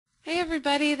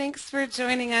everybody. Thanks for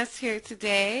joining us here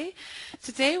today.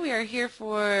 Today we are here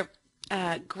for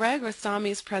Greg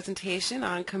Rostami's presentation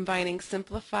on combining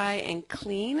Simplify and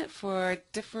Clean for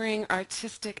differing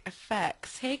artistic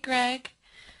effects. Hey, Greg.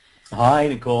 Hi,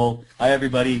 Nicole. Hi,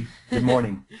 everybody. Good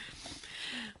morning.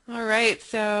 All right,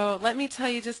 so let me tell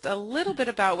you just a little bit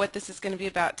about what this is going to be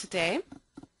about today.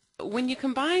 When you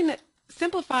combine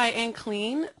Simplify and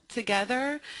Clean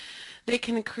together, they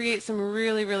can create some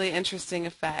really interesting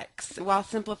effects. While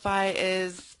Simplify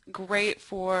is great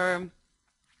for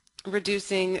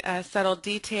reducing subtle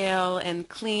detail, and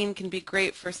Clean can be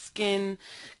great for skin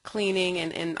cleaning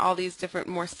and all these different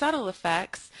more subtle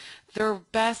effects, they're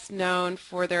best known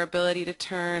for their ability to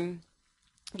turn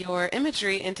your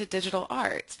imagery into digital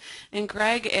art. And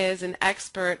Greg is an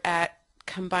expert at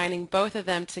combining both of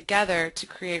them together to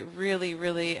create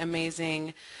really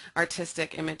amazing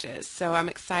artistic images. So I'm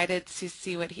excited to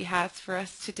see what he has for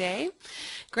us today.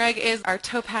 Greg is our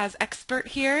Topaz expert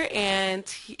here, and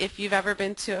if you've ever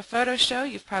been to a photo show,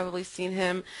 you've probably seen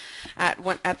him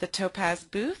at the Topaz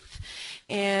booth,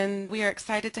 and we are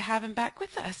excited to have him back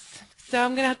with us. So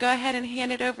I'm going to go ahead and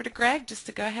hand it over to Greg just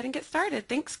to go ahead and get started.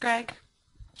 Thanks, Greg.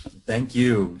 Thank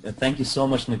you. Thank you so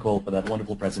much, Nicole, for that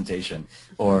wonderful presentation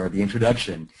or the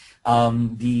introduction.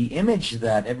 The image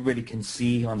that everybody can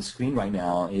see on the screen right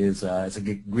now is a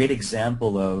great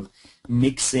example of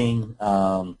mixing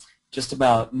just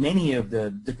about many of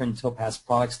the different Topaz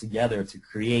products together to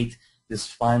create this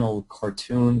final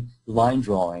cartoon line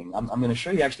drawing. I'm going to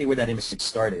show you actually where that image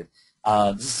started.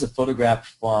 This is a photograph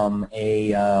from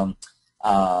a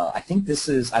I think this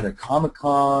is either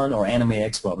Comic-Con or Anime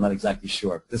Expo. I'm not exactly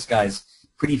sure. This guy's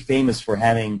pretty famous for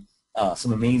having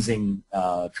some amazing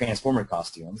Transformer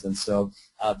costumes. And so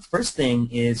the first thing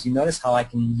is you notice how I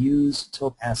can use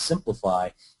Topaz Simplify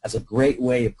as a great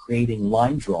way of creating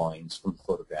line drawings from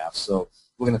photographs. So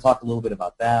we're going to talk a little bit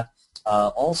about that.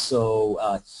 Also,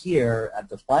 here at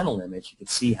the final image, you can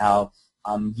see how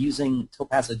I'm using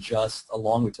Topaz Adjust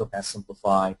along with Topaz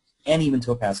Simplify and even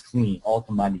Topaz Clean, all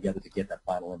combined together to get that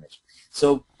final image.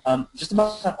 So just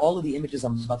about all of the images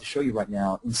I'm about to show you right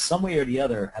now, in some way or the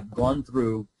other, have gone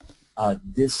through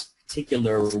this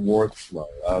particular workflow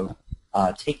of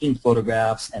taking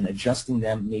photographs and adjusting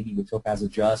them maybe with Topaz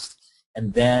Adjust,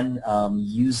 and then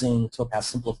using Topaz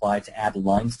Simplify to add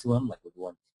lines to them, like with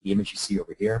the image you see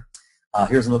over here.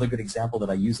 Here's another good example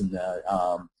that I use in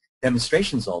the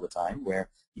demonstrations all the time, where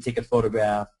you take a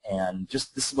photograph, and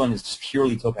just this one is just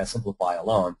purely Topaz Simplify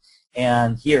alone.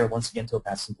 And here, once again,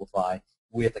 Topaz Simplify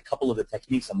with a couple of the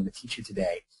techniques I'm going to teach you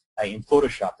today in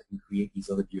Photoshop that can create these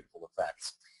other beautiful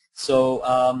effects. So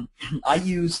I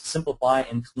use Simplify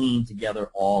and Clean together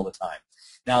all the time.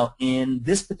 Now, in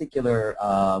this particular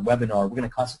webinar, we're going to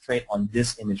concentrate on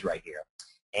this image right here.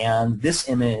 And this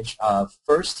image,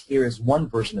 first, here is one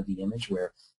version of the image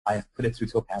where I have put it through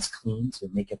Topaz Clean to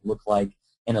make it look like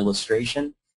an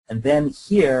illustration. And then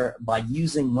here, by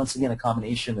using, once again, a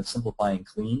combination of Simplify and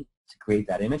Clean to create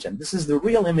that image. And this is the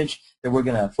real image that we're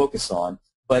going to focus on.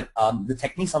 But the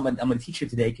techniques I'm going to teach you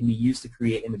today can be used to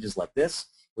create images like this,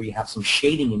 where you have some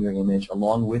shading in your image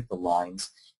along with the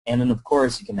lines. And then, of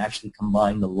course, you can actually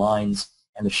combine the lines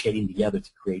and the shading together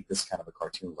to create this kind of a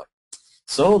cartoon look.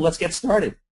 So let's get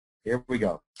started. Here we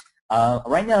go.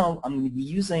 Right now, I'm going to be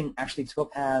using actually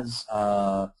Topaz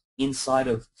inside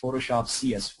of Photoshop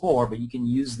CS4, but you can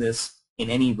use this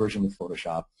in any version of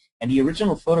Photoshop. And the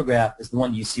original photograph is the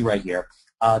one you see right here.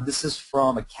 This is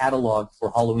from a catalog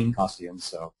for Halloween costumes,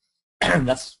 so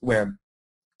that's where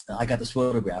I got this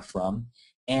photograph from.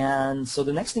 And so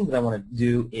the next thing that I want to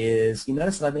do is, you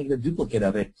notice that I made a duplicate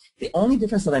of it. The only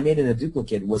difference that I made in a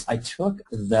duplicate was I took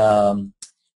the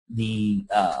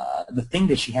thing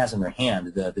that she has in her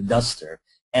hand, the duster,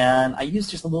 and I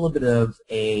used just a little bit of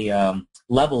a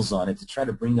levels on it to try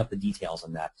to bring up the details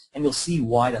on that. And you'll see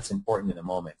why that's important in a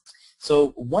moment.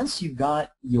 So once you've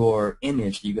got your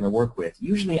image that you're going to work with,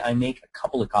 usually I make a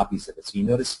couple of copies of it. So you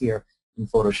notice here in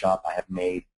Photoshop I have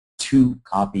made 2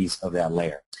 copies of that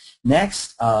layer.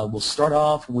 Next, we'll start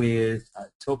off with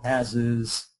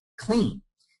Topaz's Clean,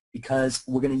 because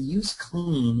we're going to use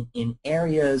Clean in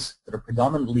areas that are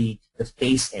predominantly the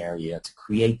face area to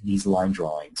create these line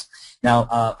drawings.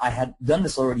 Now, I had done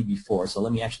this already before, so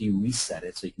let me actually reset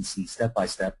it so you can see step by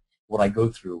step what I go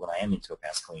through when I am in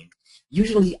Topaz Clean.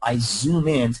 Usually, I zoom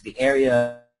in to the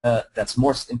area that's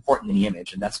most important in the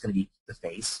image, and that's going to be the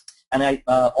face. And I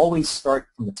always start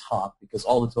from the top, because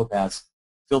all the Topaz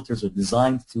filters are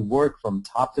designed to work from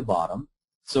top to bottom.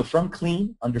 So from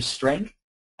Clean, under Strength,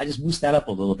 I just boost that up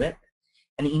a little bit,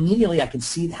 and immediately I can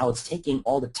see how it's taking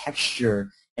all the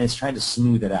texture and it's trying to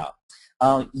smooth it out.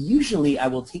 Usually I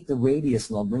will take the radius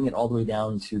and I'll bring it all the way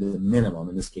down to the minimum.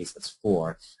 In this case, that's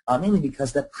 4, mainly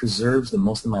because that preserves the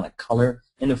most amount of color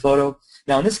in the photo.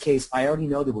 Now, in this case, I already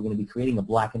know that we're going to be creating a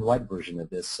black and white version of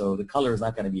this, so the color is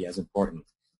not going to be as important.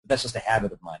 But that's just a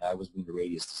habit of mine. I always bring the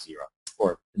radius to 0,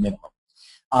 or the minimum.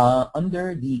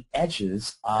 Under the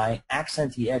edges, I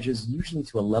accent the edges usually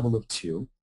to a level of 2.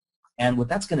 And what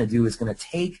that's going to do is going to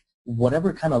take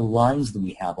whatever kind of lines that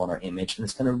we have on our image, and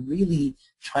it's going to really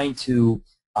try to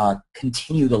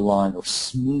continue the line or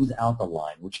smooth out the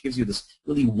line, which gives you this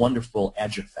really wonderful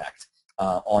edge effect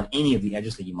on any of the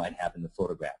edges that you might have in the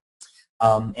photograph.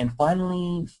 And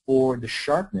finally, for the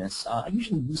sharpness, I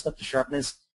usually boost up the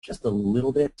sharpness just a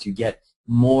little bit to get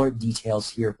more details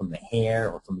here from the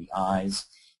hair or from the eyes.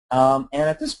 And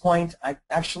at this point, I'm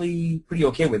actually pretty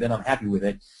okay with it. I'm happy with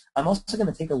it. I'm also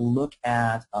going to take a look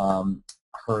at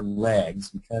her legs,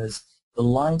 because the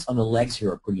lines on the legs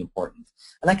here are pretty important.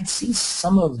 And I can see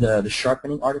some of the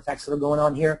sharpening artifacts that are going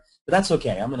on here, but that's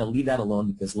okay. I'm going to leave that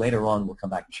alone because later on we'll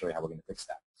come back and show you how we're going to fix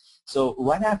that. So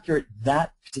right after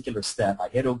that particular step, I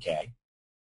hit OK.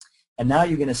 And now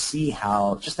you're going to see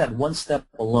how just that one step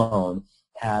alone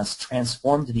has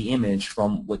transformed the image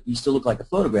from what used to look like a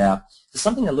photograph to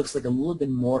something that looks like a little bit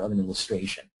more of an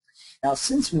illustration. Now,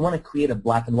 since we want to create a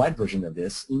black and white version of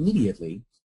this, immediately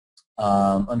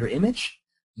under Image,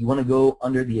 you want to go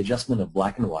under the adjustment of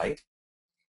black and white.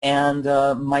 And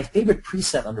my favorite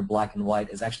preset under black and white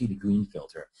is actually the green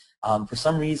filter. For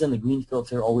some reason, the green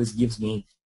filter always gives me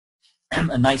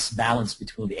a nice balance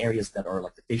between the areas that are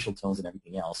like the facial tones and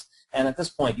everything else. And at this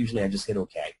point, usually I just hit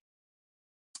OK.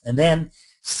 And then,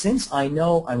 since I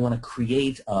know I want to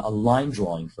create a line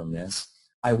drawing from this,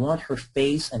 I want her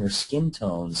face and her skin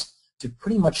tones to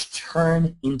pretty much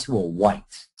turn into a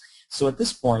white. So at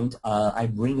this point, I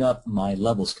bring up my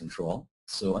levels control.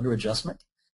 So under Adjustment,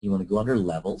 you want to go under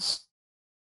Levels.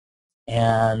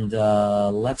 And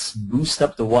let's boost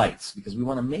up the whites, because we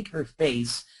want to make her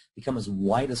face become as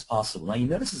white as possible. Now you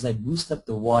notice as I boost up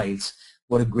the whites,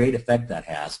 what a great effect that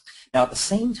has. Now at the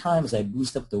same time as I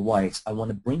boost up the whites, I want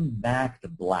to bring back the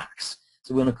blacks.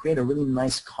 So we want to create a really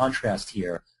nice contrast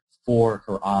here for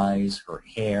her eyes, her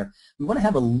hair. We want to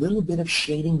have a little bit of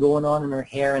shading going on in her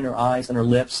hair and her eyes and her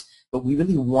lips, but we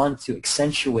really want to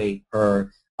accentuate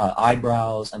her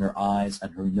eyebrows and her eyes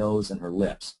and her nose and her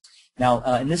lips. Now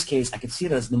in this case, I can see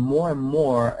that as the more and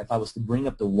more, if I was to bring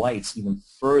up the whites even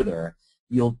further,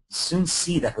 you'll soon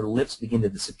see that her lips begin to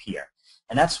disappear.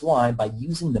 And that's why by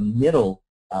using the middle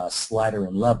slider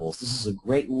in Levels, this is a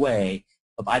great way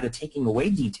of either taking away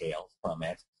detail from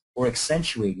it or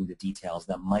accentuating the details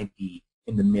that might be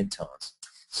in the midtones.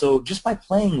 So just by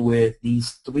playing with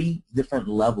these 3 different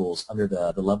levels under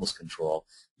the levels control,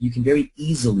 you can very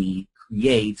easily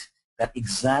create that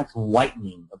exact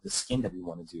whitening of the skin that we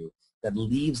want to do that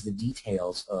leaves the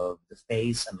details of the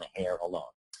face and the hair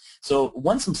alone. So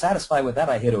once I'm satisfied with that,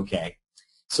 I hit OK.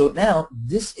 So now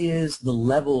this is the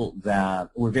level that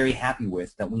we're very happy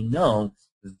with, that we know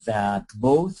that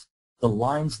both the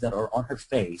lines that are on her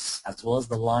face as well as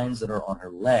the lines that are on her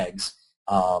legs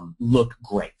look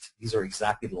great. These are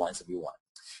exactly the lines that we want.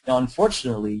 Now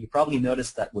unfortunately, you probably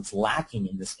noticed that what's lacking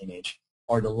in this image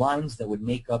are the lines that would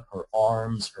make up her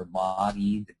arms, her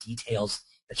body, the details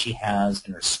that she has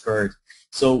in her skirt.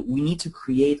 So we need to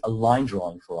create a line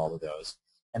drawing for all of those.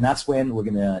 And that's when we're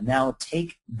going to now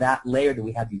take that layer that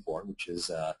we had before, which is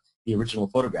the original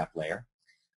photograph layer.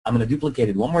 I'm going to duplicate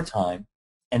it one more time.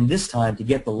 And this time, to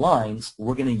get the lines,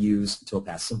 we're going to use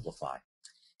Topaz Simplify.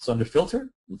 So under Filter,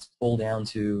 let's pull down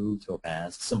to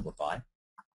Topaz Simplify.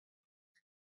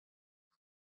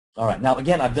 All right. Now,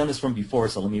 again, I've done this from before,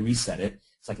 so let me reset it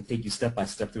so I can take you step by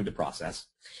step through the process.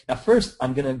 Now, first,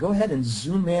 I'm going to go ahead and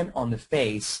zoom in on the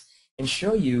face and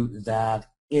show you that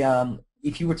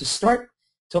if you were to start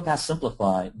Topaz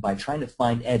Simplify by trying to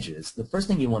find edges, the first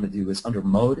thing you want to do is under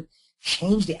Mode,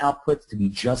 change the output to be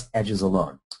just edges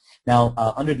alone. Now,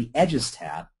 under the Edges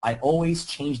tab, I always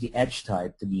change the edge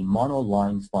type to be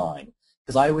monoline fine,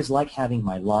 because I always like having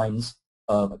my lines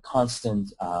of a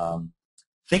constant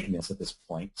thickness at this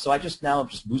point. So I just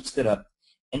boost it up,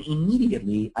 and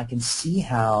immediately I can see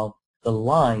how the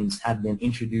lines have been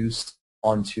introduced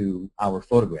onto our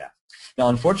photograph. Now,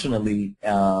 unfortunately,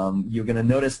 you're going to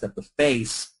notice that the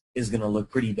face is going to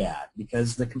look pretty bad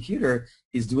because the computer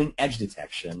is doing edge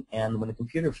detection, and when the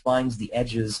computer finds the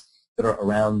edges that are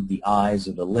around the eyes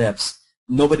or the lips,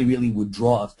 nobody really would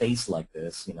draw a face like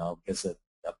this, because a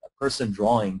person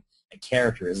drawing a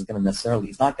character isn't going to necessarily,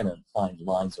 it's not going to find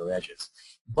lines or edges.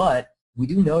 But we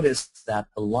do notice that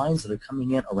the lines that are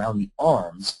coming in around the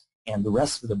arms and the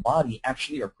rest of the body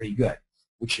actually are pretty good.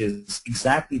 which is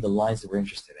exactly the lines that we're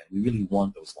interested in. We really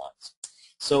want those lines.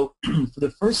 So for the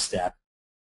first step,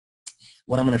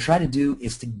 what I'm going to try to do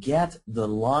is to get the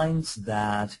lines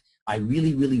that I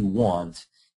really, really want,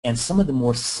 and some of the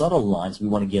more subtle lines we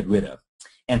want to get rid of.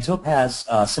 And Topaz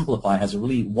Simplify has a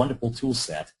really wonderful tool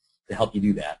set to help you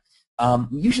do that.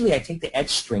 Usually I take the edge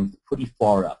strength pretty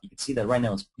far up. You can see that right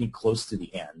now it's pretty close to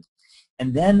the end.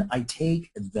 And then I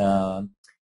take the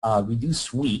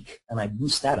reduce weak and I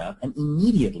boost that up, and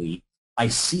immediately I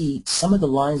see some of the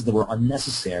lines that were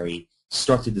unnecessary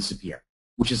start to disappear,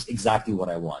 which is exactly what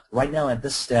I want. Right now at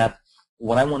this step,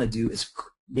 what I want to do is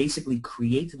basically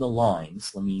create the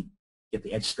lines. Let me get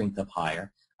the edge strength up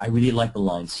higher. I really like the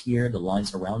lines here, the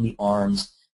lines around the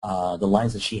arms, the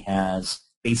lines that she has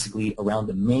basically around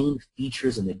the main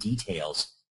features and the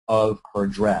details of her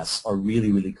dress are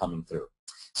really, really coming through.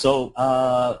 So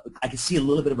I can see a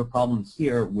little bit of a problem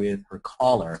here with her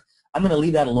collar. I'm going to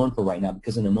leave that alone for right now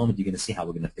because in a moment you're going to see how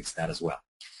we're going to fix that as well.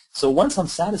 So once I'm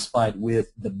satisfied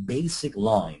with the basic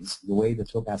lines, the way the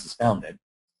Topaz has found it,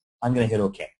 I'm going to hit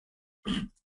OK.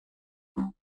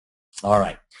 All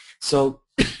right. So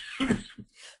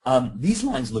these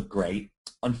lines look great.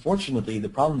 Unfortunately, the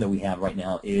problem that we have right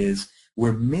now is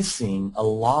we're missing a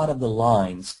lot of the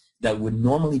lines that would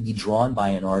normally be drawn by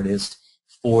an artist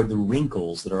for the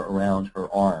wrinkles that are around her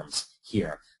arms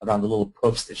here, around the little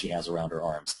puffs that she has around her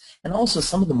arms, and also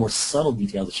some of the more subtle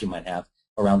details that she might have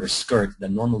around her skirt that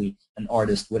normally an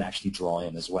artist would actually draw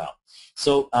in as well.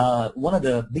 So one of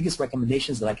the biggest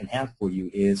recommendations that I can have for you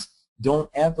is don't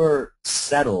ever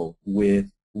settle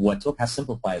with what Topaz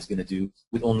Simplify is going to do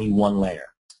with only one layer.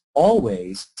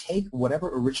 Always take whatever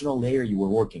original layer you were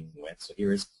working with. So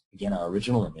here is, again, our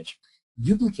original image.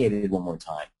 Duplicate it one more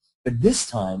time. But this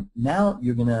time, now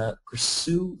you're going to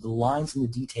pursue the lines and the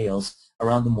details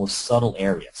around the more subtle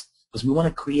areas because we want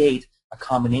to create a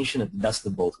combination of the best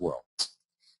of both worlds.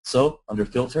 So under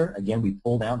Filter, again, we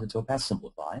pull down to Topaz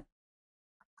Simplify.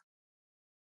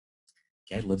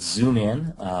 Okay, let's zoom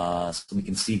in so we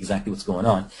can see exactly what's going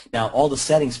on. Now, all the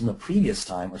settings from the previous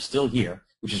time are still here,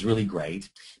 which is really great.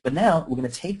 But now we're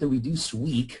going to take the Reduce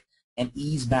Weak and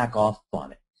ease back off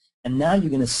on it. And now you're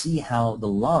going to see how the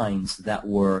lines that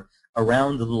were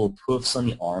around the little poofs on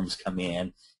the arms come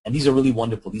in. And these are really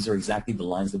wonderful. These are exactly the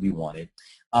lines that we wanted.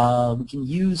 We can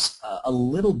use a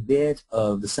little bit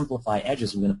of the Simplify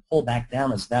edges. We're going to pull back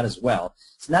down as that as well.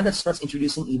 So now that starts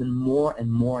introducing even more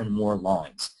and more and more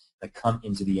lines that come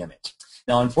into the image.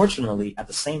 Now, unfortunately, at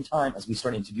the same time as we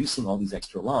start introducing all these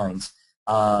extra lines,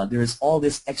 there is all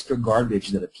this extra garbage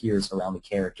that appears around the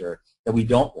character that we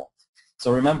don't want.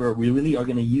 So remember, we really are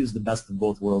going to use the best of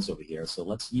both worlds over here. So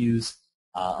let's use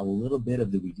a little bit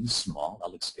of the Reduce Small.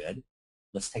 That looks good.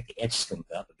 Let's take the edge strength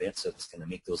up a bit, so it's going to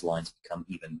make those lines become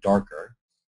even darker.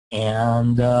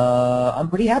 And I'm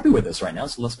pretty happy with this right now,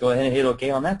 so let's go ahead and hit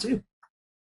OK on that too.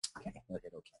 Okay, let's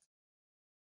hit OK.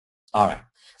 All right,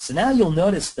 so now you'll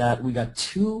notice that we got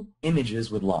two images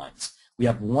with lines. We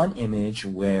have one image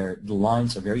where the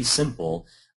lines are very simple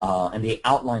and they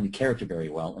outline the character very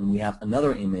well, and we have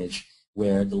another image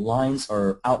where the lines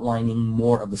are outlining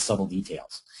more of the subtle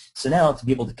details. So now to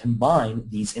be able to combine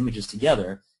these images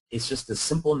together, it's just a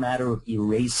simple matter of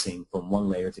erasing from one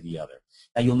layer to the other.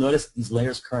 Now you'll notice these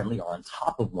layers currently are on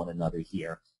top of one another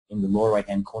here in the lower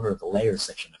right-hand corner of the Layers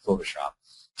section of Photoshop.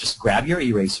 Just grab your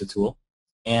eraser tool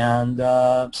and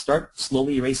start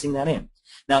slowly erasing that in.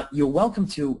 Now you're welcome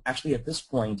to actually at this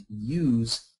point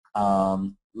use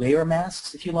layer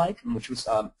masks if you like, which was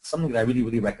something that I really,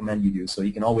 really recommend you do. So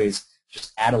you can always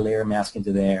just add a layer mask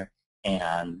into there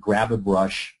and grab a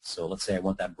brush. So let's say I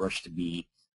want that brush to be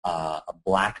a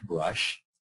black brush.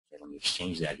 Okay, let me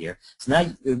change that here. So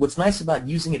now what's nice about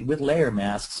using it with layer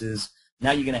masks is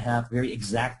now you're going to have very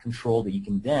exact control that you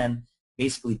can then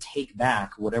basically take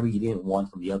back whatever you didn't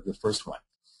want from the first one.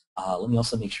 Let me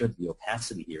also make sure that the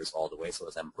opacity here is all the way, so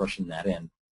as I'm brushing that in,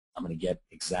 I'm going to get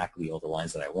exactly all the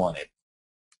lines that I wanted.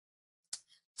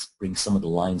 Let's bring some of the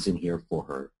lines in here for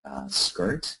her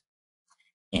skirt,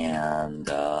 and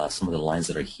some of the lines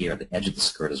that are here at the edge of the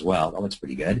skirt as well. That looks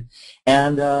pretty good.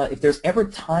 And if there's ever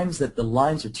times that the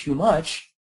lines are too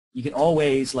much, you can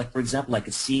always, like for example, I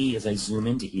could see as I zoom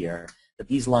into here that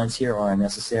these lines here are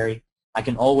unnecessary. I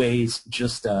can always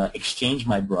just exchange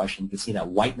my brush, and you can see that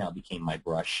white now became my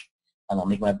brush. And I'll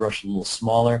make my brush a little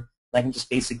smaller. And I can just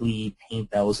basically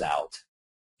paint those out,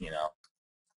 you know.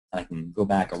 I can go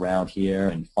back around here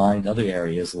and find other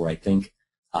areas where I think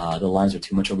the lines are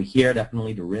too much over here.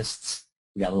 Definitely the wrists.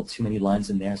 We got a little too many lines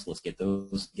in there, so let's get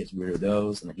rid of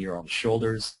those. And then here on the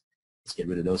shoulders, let's get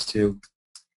rid of those too.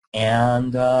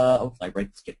 And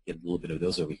let's get a little bit of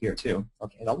those over here too.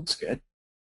 Okay, that looks good.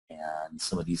 and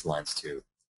some of these lines too.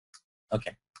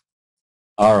 Okay.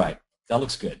 All right. That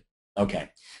looks good. Okay.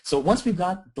 So once we've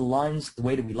got the lines the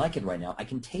way that we like it right now, I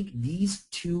can take these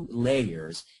two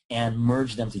layers and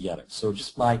merge them together. So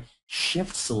just by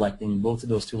shift selecting both of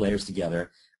those two layers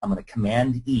together, I'm going to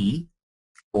Command E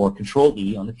or Control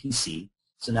E on the PC.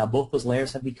 So now both those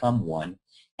layers have become one.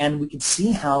 And we can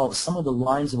see how some of the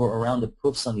lines that were around the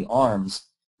poofs on the arms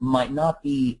might not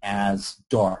be as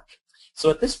dark. So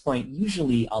at this point,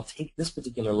 usually I'll take this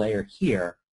particular layer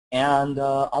here and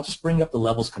I'll just bring up the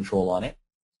levels control on it.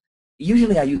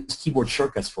 Usually I use keyboard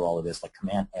shortcuts for all of this, like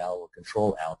Command L or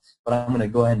Control L, but I'm going to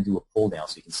go ahead and do a pull down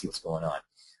so you can see what's going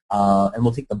on. And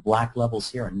we'll take the black levels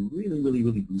here and really, really,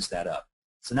 really boost that up.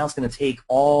 So now it's going to take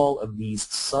all of these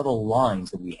subtle lines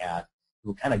that we had, that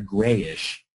were kind of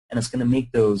grayish, and it's going to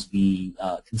make those be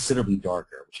considerably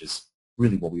darker, which is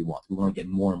really what we want. We want to get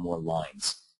more and more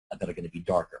lines that are going to be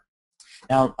darker.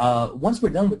 Now, once we're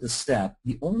done with this step,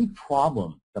 the only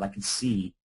problem that I can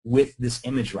see with this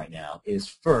image right now is,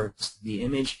 first, the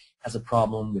image has a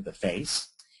problem with the face,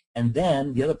 and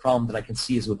then the other problem that I can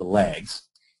see is with the legs.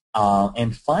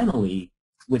 And finally,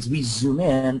 as we zoom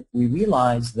in, we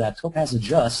realize that Topaz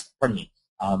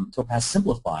Topaz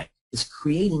Simplify is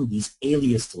creating these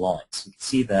aliased lines. You can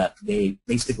see that they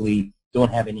basically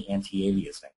don't have any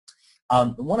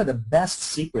anti-aliasing. One of the best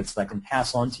secrets that I can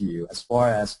pass on to you as far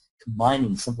as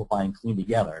combining Simplify and Clean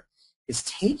together is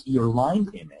take your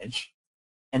lined image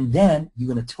and then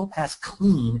you're going to Topaz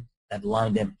Clean that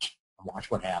lined image and watch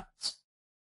what happens.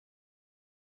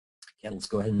 Okay, let's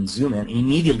go ahead and zoom in.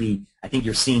 Immediately, I think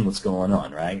you're seeing what's going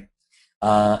on, right?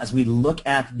 As we look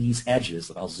at these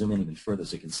edges, I'll zoom in even further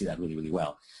so you can see that really, really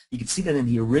well. You can see that in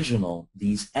the original,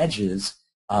 these edges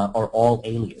are all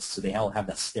aliased, so they all have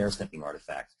that stair-stepping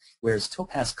artifact, whereas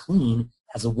Topaz Clean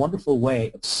has a wonderful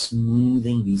way of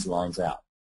smoothing these lines out.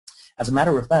 As a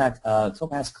matter of fact,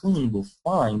 Topaz Clean will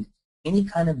find any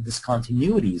kind of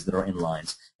discontinuities that are in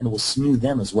lines and will smooth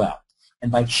them as well.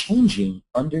 And by changing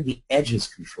under the edges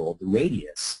control, the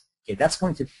radius, okay, that's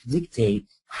going to dictate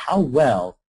how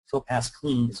well Topaz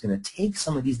Clean is going to take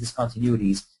some of these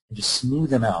discontinuities and just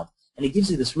smooth them out. And it gives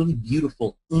you this really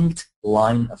beautiful inked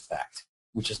line effect,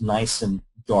 which is nice and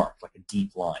dark, like a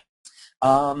deep line.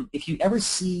 If you ever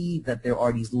see that there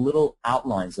are these little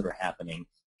outlines that are happening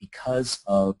because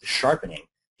of the sharpening,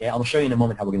 okay, I'll show you in a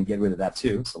moment how we're going to get rid of that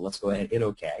too. So let's go ahead and hit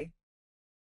OK.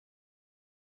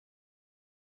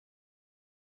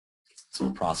 So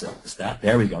we'll process that.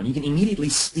 There we go. And you can immediately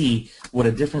see what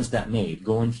a difference that made,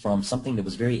 going from something that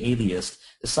was very aliased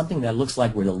to something that looks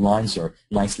like where the lines are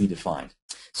nicely defined.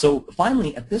 So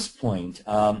finally, at this point,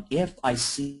 if I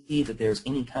see that there's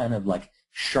any kind of like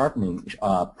sharpening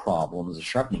problems or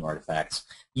sharpening artifacts,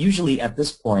 usually at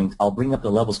this point, I'll bring up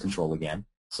the levels control again.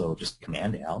 So just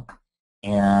Command L.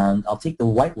 And I'll take the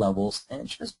white levels and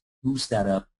just boost that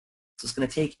up. So it's going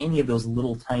to take any of those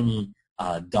little tiny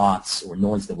dots or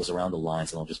noise that was around the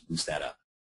lines, and I'll just boost that up.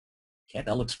 Okay,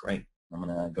 that looks great. I'm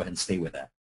going to go ahead and stay with that.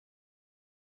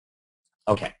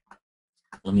 Okay,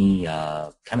 let me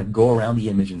kind of go around the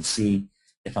image and see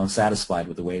if I'm satisfied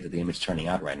with the way that the image is turning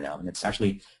out right now. And it's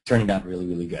actually turning out really,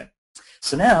 really good.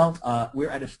 So now we're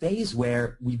at a phase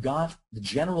where we've got the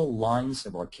general lines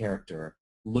of our character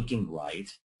looking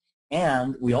right.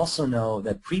 And we also know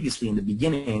that previously in the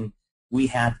beginning, we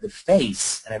had the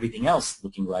face and everything else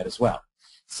looking right as well.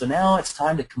 So now it's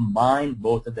time to combine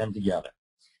both of them together.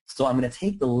 So I'm going to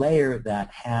take the layer that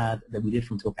we did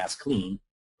from Topaz Clean,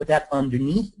 put that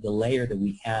underneath the layer that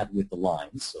we had with the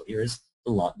lines. So here's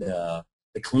the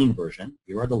clean version.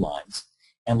 Here are the lines.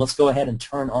 And let's go ahead and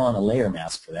turn on a layer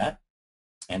mask for that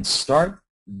and start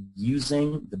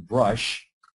using the brush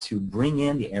to bring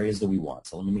in the areas that we want.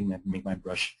 So let me make my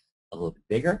brush a little bit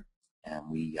bigger, and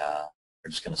we are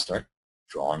just going to start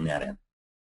drawing that in.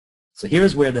 So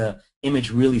here's where the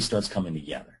image really starts coming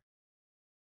together.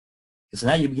 So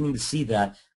now you're beginning to see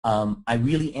that I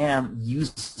really am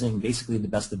using basically the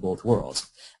best of both worlds.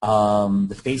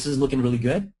 The face is looking really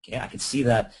good. Okay, I can see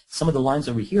that some of the lines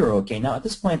over here are okay. Now at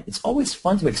this point, it's always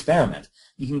fun to experiment.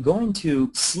 You can go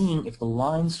into seeing if the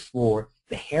lines for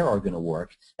the hair are going to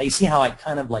work. Now you see how I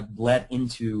kind of like bled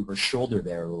into her shoulder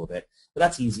there a little bit. But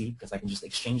that's easy because I can just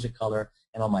exchange the color,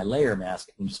 and on my layer mask,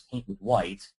 I can just paint with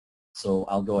white. So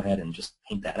I'll go ahead and just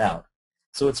paint that out.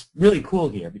 So it's really cool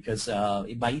here because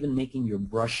by even making your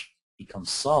brush become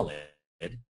solid,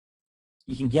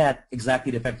 you can get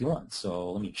exactly the effect you want.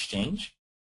 So let me exchange.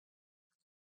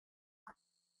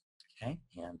 Okay,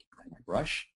 and my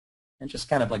brush, and just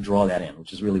kind of like draw that in,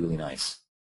 which is really, really nice.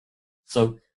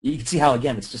 So you can see how,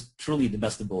 again, it's just truly the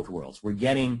best of both worlds. We're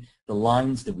getting the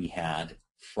lines that we had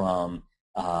from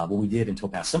what we did in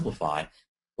Topaz Simplify,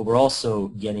 but we're also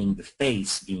getting the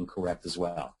face being correct as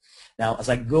well. Now, as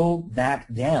I go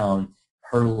back down,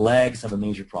 her legs have a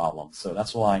major problem. So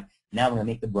that's why now I'm going to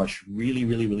make the brush really,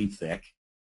 really, really thick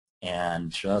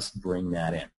and just bring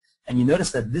that in. And you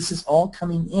notice that this is all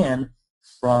coming in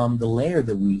from the layer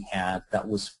that we had that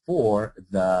was for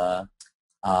the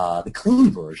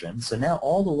clean version. So now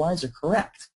all the lines are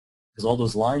correct because all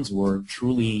those lines were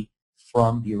truly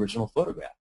from the original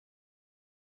photograph.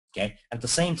 Okay. At the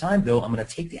same time, though, I'm going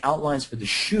to take the outlines for the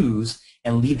shoes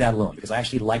and leave that alone because I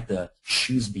actually like the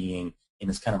shoes being in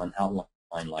this kind of an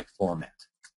outline-like format.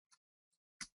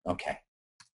 Okay.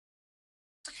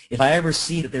 If I ever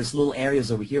see that there's little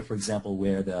areas over here, for example,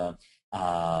 where the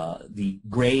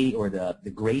gray or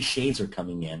the gray shades are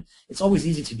coming in, it's always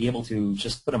easy to be able to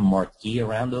just put a marquee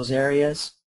around those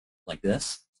areas like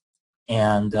this.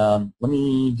 And let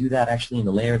me do that actually in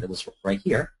the layer that was right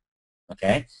here.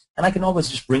 Okay, and I can always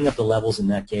just bring up the levels in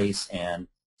that case and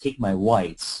take my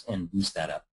whites and boost that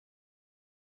up.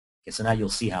 Okay, so now you'll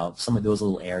see how some of those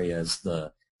little areas,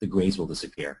 the grays will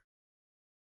disappear.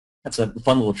 That's a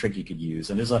fun little trick you could use,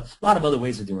 and there's a lot of other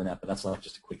ways of doing that, but that's like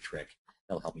just a quick trick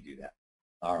that'll help me do that.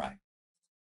 All right.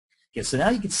 Okay, so now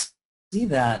you can see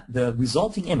that the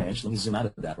resulting image, let me zoom out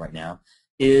of that right now,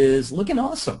 is looking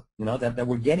awesome. You know, that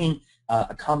we're getting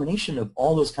a combination of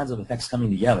all those kinds of effects coming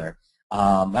together. You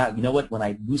know what? When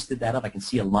I boosted that up, I can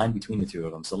see a line between the two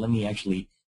of them. So let me actually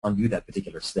undo that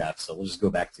particular step. So we'll just go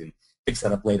back to fix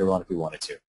that up later on if we wanted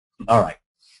to. All right.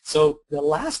 So the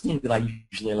last thing that I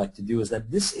usually like to do is that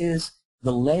this is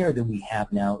the layer that we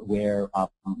have now where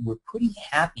we're pretty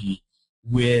happy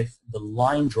with the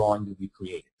line drawing that we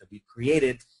created. That we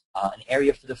created an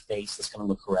area for the face that's going to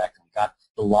look correct. And we got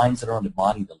the lines that are on the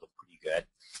body that look pretty good.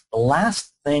 The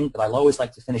last thing that I always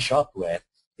like to finish up with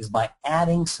is by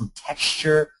adding some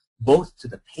texture both to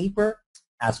the paper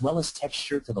as well as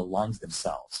texture to the lines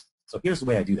themselves. So here's the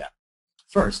way I do that.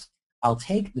 First, I'll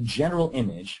take the general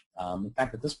image. In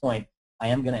fact, at this point, I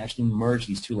am going to actually merge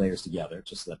these two layers together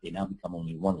just so that they now become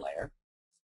only one layer.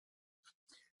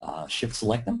 Shift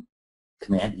select them,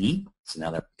 Command E, so now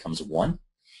that becomes one.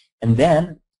 And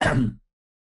then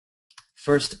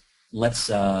first,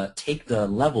 let's take the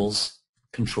levels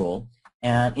control.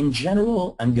 And in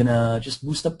general, I'm going to just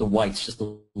boost up the whites just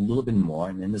a little bit more.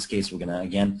 And in this case, we're going to,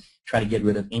 again, try to get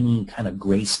rid of any kind of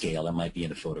grayscale that might be in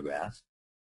the photograph.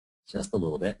 Just a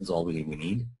little bit is all really we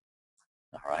need.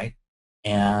 All right.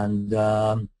 And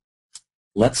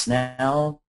let's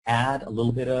now add a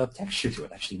little bit of texture to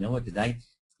it. Actually, you know what?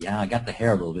 Yeah, I got the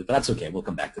hair a little bit, but that's okay. We'll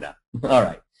come back to that. All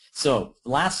right. So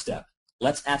last step,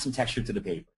 let's add some texture to the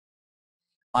paper.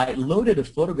 I loaded a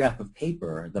photograph of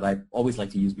paper that I always like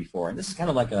to use before, and this is kind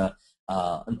of like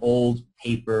an old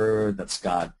paper that's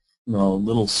got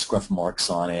little scruff marks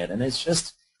on it, and it's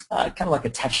just kind of like a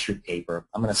textured paper.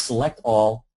 I'm going to select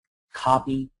all,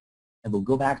 copy, and we'll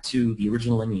go back to the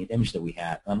original image that we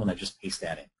had. I'm going to just paste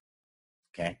that in.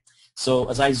 Okay. So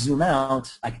as I zoom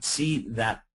out, I can see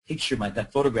that picture,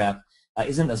 that photograph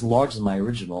isn't as large as my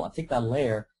original. I take that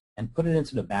layer and put it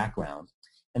into the background,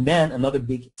 and then another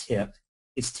big tip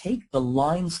is take the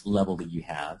lines level that you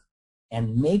have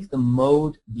and make the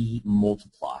mode be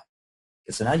multiply.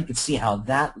 Okay, so now you can see how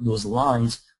those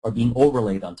lines are being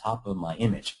overlaid on top of my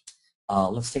image.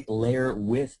 Let's take the layer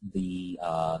with the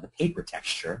paper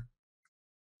texture,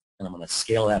 and I'm going to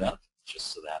scale that up just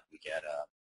so that we get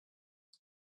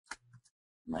a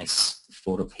nice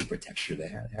photo paper texture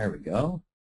there. There we go.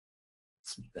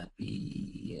 Let's make that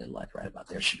be like right about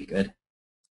there. Should be good.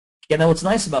 Yeah, now what's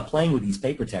nice about playing with these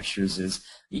paper textures is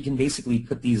you can basically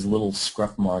put these little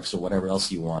scruff marks or whatever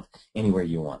else you want anywhere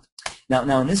you want.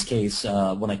 Now in this case,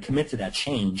 when I commit to that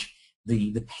change,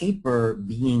 the paper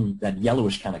being that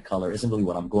yellowish kind of color isn't really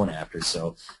what I'm going after,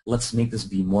 so let's make this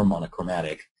be more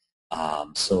monochromatic.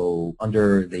 So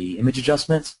under the image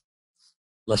adjustments,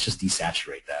 let's just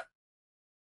desaturate that.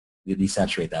 We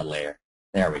desaturate that layer.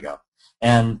 There we go.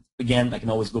 And again, I can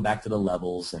always go back to the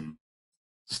levels and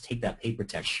just take that paper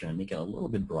texture and make it a little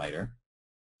bit brighter.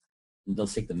 And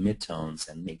let's take the midtones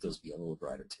and make those be a little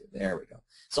brighter too. There we go.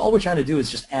 So all we're trying to do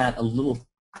is just add a little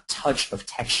touch of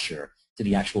texture to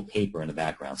the actual paper in the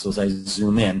background. So as I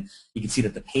zoom in, you can see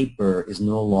that the paper is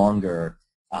no longer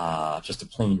just a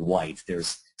plain white.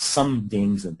 There's some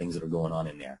dings and things that are going on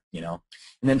in there, And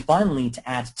then finally, to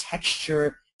add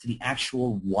texture to the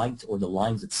actual white or the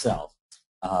lines itself,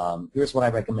 here's what I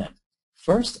recommend.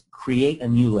 First, create a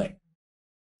new layer.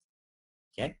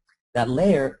 Okay? That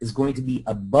layer is going to be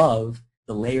above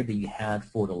the layer that you had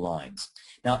for the lines.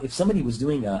 Now, if somebody was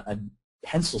doing a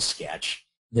pencil sketch,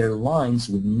 their lines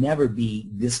would never be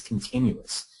this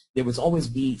continuous. there would always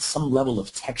be some level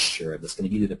of texture that's going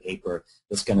to be to the paper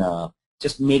that's going to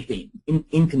just make the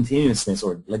incontinuousness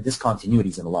or like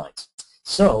discontinuities in the lines.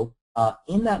 So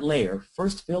in that layer,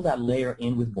 first fill that layer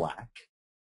in with black.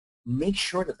 Make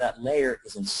sure that that layer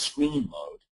is in screen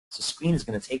mode. So screen is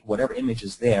going to take whatever image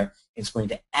is there, and it's going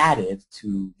to add it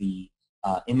to the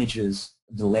images,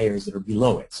 the layers that are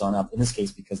below it. So now, in this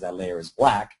case, because that layer is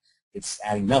black, it's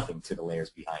adding nothing to the layers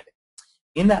behind it.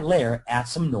 In that layer, add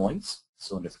some noise.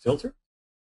 So under filter,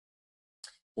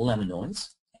 pull down the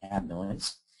noise, add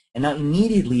noise. And now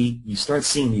immediately you start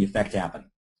seeing the effect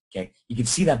happening. Okay? You can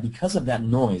see that because of that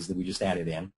noise that we just added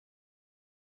in,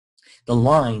 the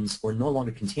lines are no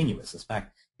longer continuous. In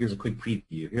fact, here's a quick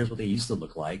preview. Here's what they used to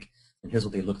look like, and here's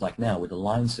what they look like now, where the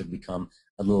lines have become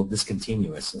a little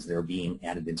discontinuous as they're being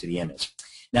added into the image.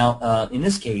 Now, in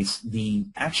this case, the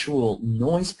actual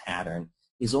noise pattern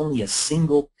is only a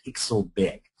single pixel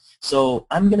big. So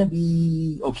I'm going to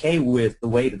be okay with the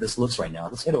way that this looks right now.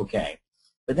 Let's hit OK.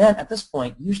 But then at this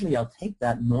point, usually I'll take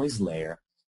that noise layer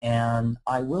and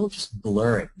I will just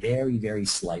blur it very, very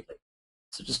slightly.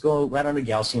 So just go right on the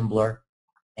Gaussian blur.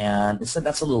 And instead,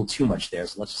 that's a little too much there,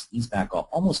 so let's just ease back off,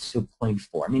 almost to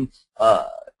 0.4. I mean,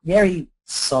 very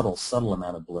subtle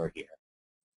amount of blur here.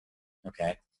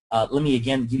 Okay. Let me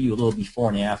again give you a little before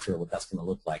and after what that's going to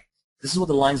look like. This is what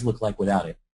the lines look like without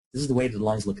it. This is the way the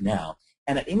lines look now.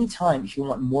 And at any time, if you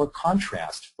want more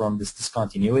contrast from this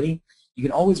discontinuity, you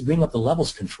can always bring up the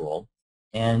levels control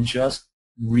and just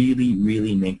really,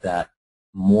 really make that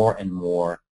more and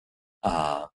more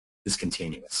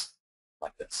discontinuous,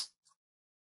 like this.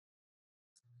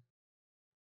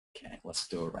 Okay, let's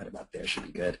do it right about there.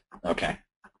 Should be good. Okay,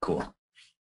 cool.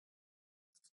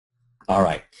 All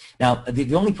right. Now,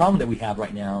 the only problem that we have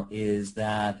right now is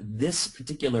that this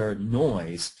particular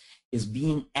noise is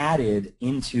being added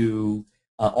into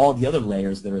all the other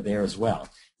layers that are there as well,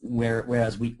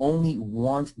 whereas we only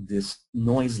want this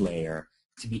noise layer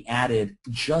to be added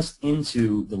just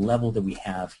into the level that we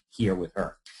have here with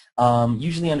her.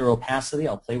 Usually under opacity,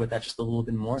 I'll play with that just a little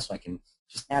bit more so I can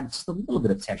just add just a little bit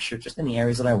of texture just in the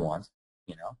areas that I want.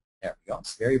 You know, there we go.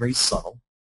 It's very, very subtle.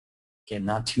 Okay,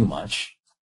 not too much.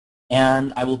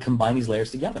 And I will combine these layers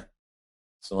together.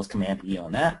 So let's Command E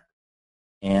on that.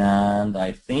 And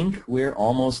I think we're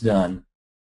almost done.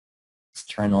 Let's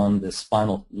turn on this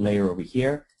final layer over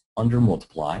here under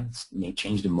multiply. Let's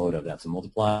change the mode of that to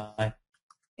multiply.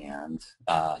 And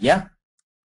yeah,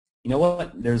 you know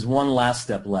what? There's one last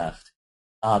step left.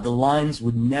 The lines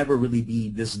would never really be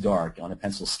this dark on a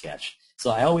pencil sketch. So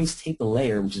I always take the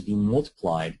layer which is being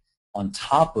multiplied on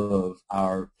top of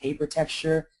our paper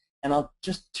texture, and I'll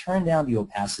just turn down the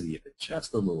opacity of it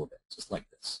just a little bit, just like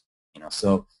this. You know,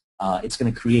 so it's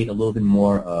going to create a little bit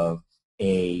more of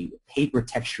a paper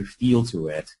texture feel to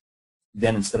it,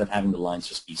 then instead of having the lines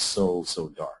just be so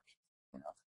dark. You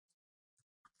know,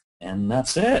 and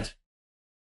that's it.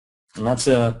 And that's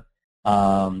a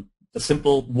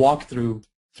simple walkthrough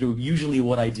through usually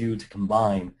what I do to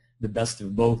combine the best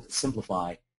of both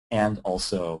Simplify and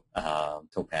also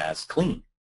Topaz Clean.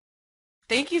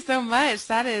 Thank you so much.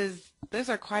 Those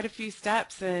are quite a few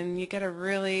steps, and you get a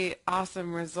really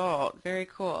awesome result. Very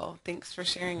cool. Thanks for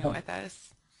sharing it with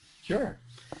us. Sure.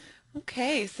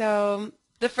 Okay, so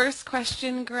the first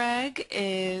question, Greg,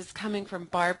 is coming from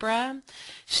Barbara.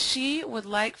 She would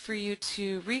like for you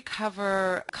to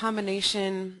recover a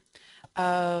combination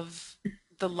of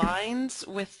the lines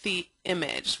with the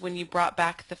image when you brought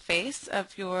back the face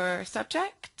of your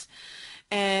subject.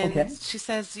 And okay. She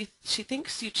says she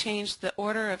thinks you changed the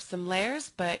order of some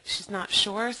layers, but she's not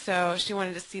sure, so she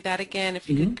wanted to see that again, if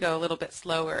you could go a little bit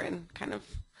slower and kind of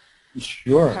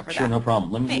cover that. No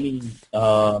problem. Let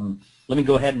me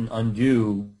go ahead and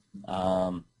undo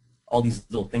all these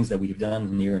little things that we've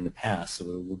done here in the past. So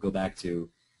we'll go back to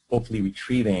hopefully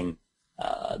retrieving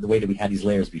the way that we had these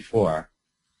layers before.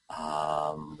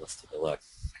 Let's take a look.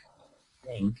 I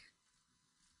think.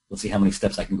 Let's see how many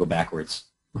steps I can go backwards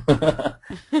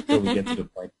until we get to the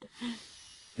point.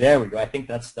 There we go. I think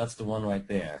that's the one right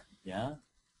there. Yeah.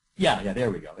 Yeah.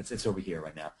 There we go. It's over here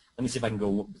right now. Let me see if I can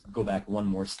go back one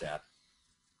more step.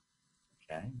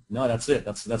 Okay. No, that's it.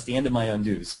 That's the end of my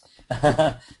undos.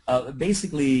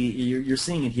 Basically, you're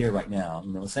seeing it here right now.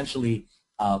 You know, essentially,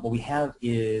 what we have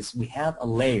is we have a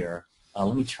layer.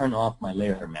 Let me turn off my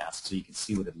layer mask so you can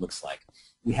see what it looks like.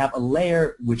 We have a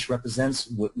layer which represents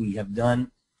what we have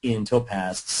done in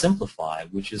Topaz Simplify,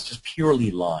 which is just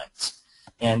purely lines.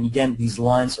 And again, these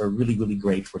lines are really, really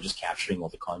great for just capturing all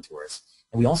the contours.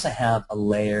 And we also have a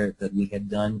layer that we had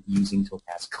done using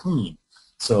Topaz Clean.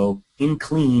 So in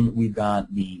Clean, we've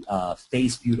got the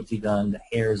face beautifully done, the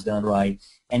hair is done right,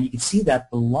 and you can see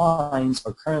that the lines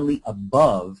are currently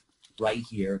above right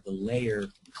here, the layer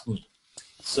in Clean.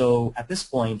 So at this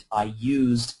point, I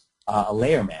used a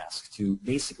layer mask to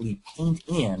basically paint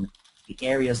in the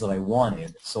areas that I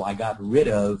wanted. So I got rid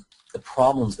of the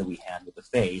problems that we had with the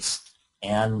face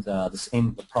and the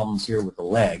same problems here with the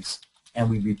legs, and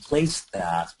we replaced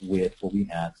that with what we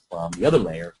had from the other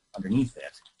layer underneath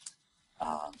it,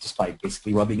 just by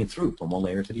basically rubbing it through from one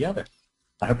layer to the other.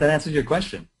 I hope that answers your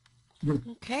question.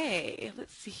 Okay,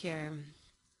 let's see here.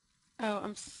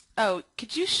 Oh,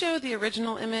 could you show the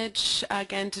original image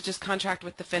again to just contrast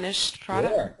with the finished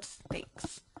product? Sure.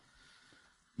 Thanks.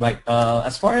 Right.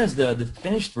 As far as the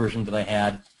finished version that I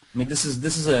had, I mean, this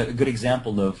is a good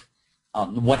example of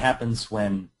what happens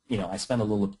when I spend a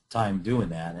little time doing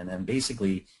that, and then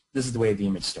basically this is the way the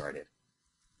image started.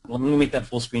 Let me make that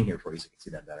full screen here for you so you can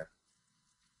see that better.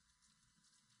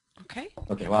 Okay.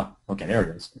 Okay. Wow. Okay. There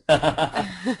it goes.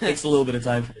 Takes a little bit of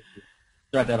time to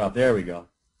start that off. There we go.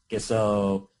 Okay.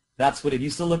 So that's what it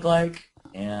used to look like,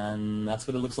 and that's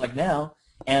what it looks like now.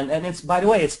 And it's, by the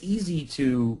way, it's easy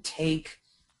to take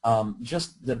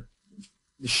just the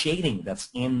shading that's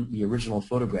in the original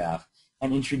photograph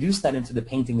and introduce that into the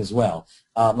painting as well.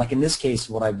 Like in this case,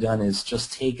 what I've done is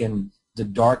just taken the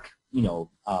dark,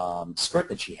 skirt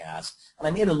that she has, and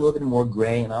I made it a little bit more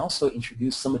gray, and I also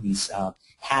introduced some of these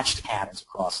hatched patterns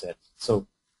across it. So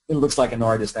it looks like an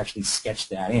artist actually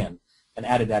sketched that in and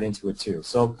added that into it too.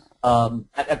 So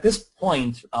at this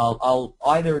point, I'll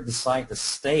either decide to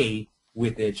stay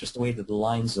with it just the way that the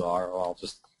lines are, or I'll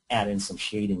just add in some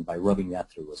shading by rubbing that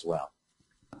through as well.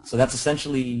 So that's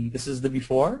essentially, this is the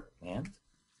before, and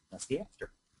that's the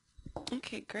after.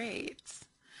 Okay, great.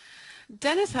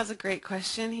 Dennis has a great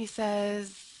question. He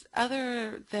says,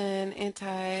 other than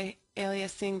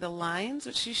anti-aliasing the lines,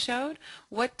 which you showed,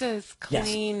 what does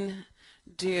Clean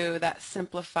do that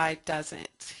Simplify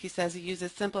doesn't? He says he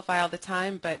uses Simplify all the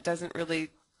time, but doesn't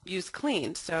really use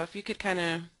Clean. So if you could kind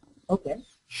of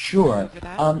Sure.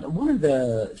 One of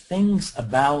the things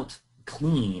about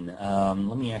Clean,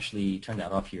 let me actually turn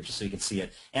that off here just so you can see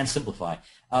it, and Simplify.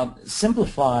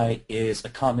 Simplify is a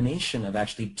combination of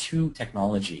actually two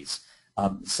technologies.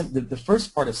 The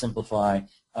first part of Simplify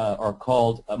are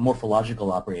called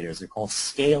morphological operators. They're called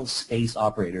scale space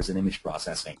operators in image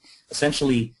processing.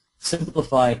 Essentially,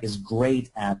 Simplify is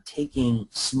great at taking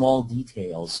small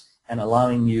details and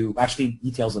allowing you, actually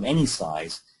details of any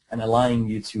size, and allowing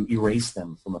you to erase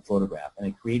them from a photograph. And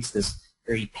it creates this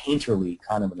very painterly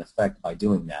kind of an effect by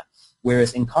doing that.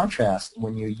 Whereas in contrast,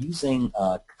 when you're using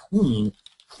Clean,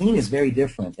 Clean is very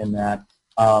different in that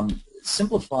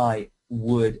Simplify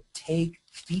would take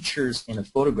features in a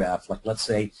photograph, like let's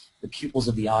say the pupils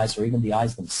of the eyes or even the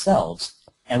eyes themselves,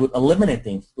 and would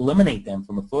eliminate them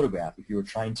from a photograph if you were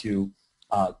trying to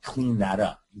clean that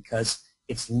up, because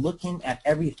it's looking at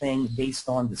everything based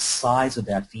on the size of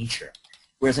that feature.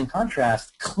 Whereas in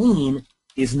contrast, Clean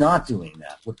is not doing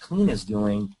that. What Clean is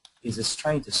doing is it's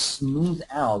trying to smooth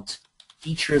out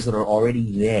features that are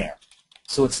already there.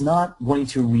 So it's not going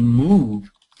to remove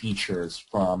features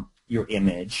from your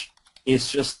image.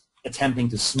 It's just attempting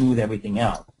to smooth everything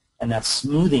out. And that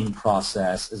smoothing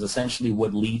process is essentially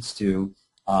what leads to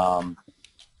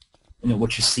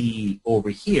what you see over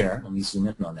here. Let me zoom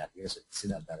in on that here so you can see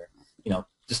that better.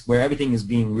 Just where everything is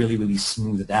being really, really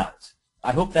smoothed out.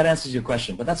 I hope that answers your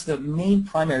question, but that's the main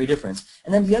primary difference.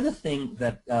 And then the other thing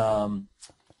that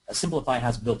Simplify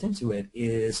has built into it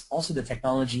is also the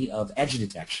technology of edge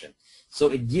detection. So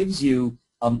it gives you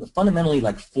fundamentally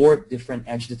like 4 different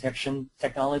edge detection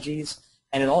technologies,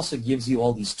 and it also gives you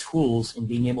all these tools in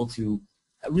being able to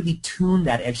really tune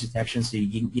that edge detection so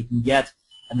you can get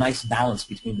a nice balance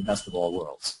between the best of all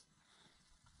worlds.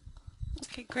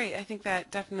 Okay, great. I think that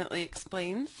definitely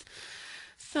explains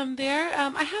some there.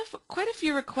 I have quite a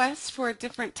few requests for a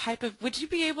different type of, would you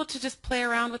be able to just play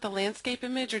around with a landscape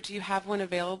image, or do you have one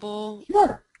available?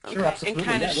 Sure, okay. Sure, absolutely.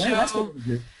 And kind of show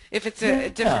if it's a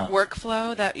different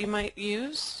workflow that you might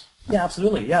use? Yeah,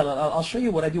 absolutely. Yeah, I'll show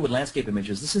you what I do with landscape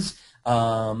images. This is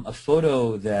a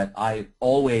photo that I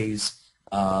always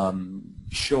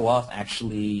show off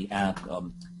actually at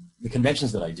the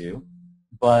conventions that I do,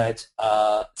 but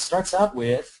it starts out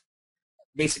with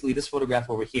basically this photograph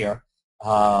over here.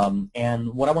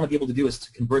 And what I want to be able to do is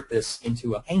to convert this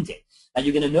into a painting. Now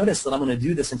you're going to notice that I'm going to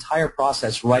do this entire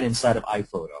process right inside of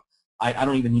iPhoto. I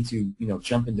don't even need to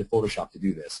jump into Photoshop to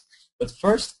do this. But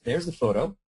first, there's the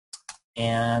photo.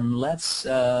 And let's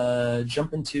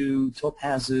jump into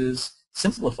Topaz's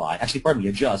Simplify. Actually, pardon me,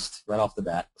 Adjust right off the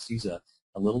bat. Let's use a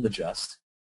little Adjust.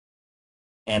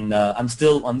 And I'm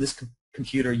still on this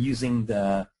computer using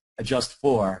the Adjust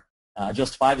 4.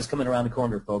 Adjust 5 is coming around the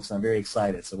corner, folks, and I'm very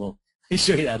excited. So we'll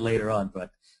show you that later on.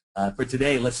 But for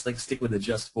today, let's stick with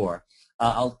Adjust 4.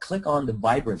 I'll click on the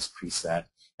Vibrance preset.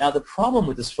 Now, the problem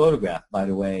with this photograph, by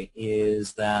the way,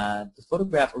 is that the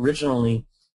photograph originally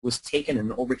was taken in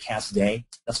an overcast day.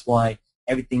 That's why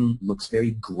everything looks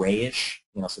very grayish,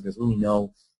 so there's really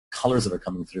no colors that are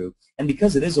coming through. And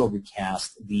because it is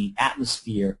overcast, the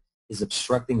atmosphere is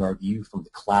obstructing our view from the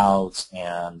clouds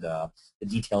and the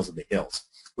details of the hills.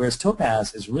 Whereas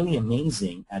Topaz is really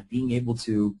amazing at being able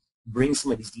to bring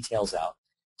some of these details out.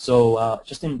 So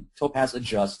just in Topaz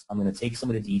Adjust, I'm going to take some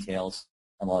of the details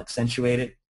and I'll accentuate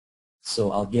it.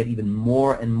 So I'll get even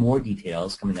more and more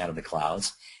details coming out of the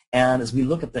clouds. And as we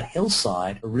look at the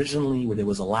hillside, originally where there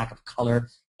was a lack of color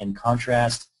and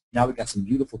contrast, now we've got some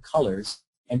beautiful colors.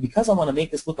 And because I want to make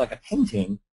this look like a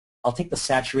painting, I'll take the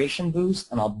saturation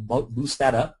boost and I'll boost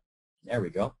that up. There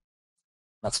we go.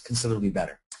 That's considerably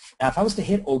better. Now, if I was to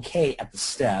hit OK at the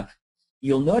step,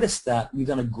 you'll notice that we've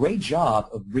done a great job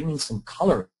of bringing some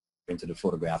color into the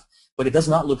photograph, but it does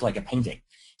not look like a painting.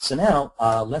 So now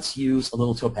let's use a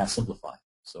little Topaz Simplify.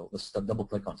 So let's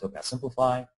double-click on Topaz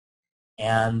Simplify.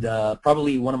 And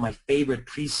probably one of my favorite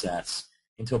presets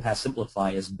in Topaz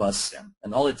Simplify is Buzz Sim.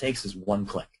 And all it takes is one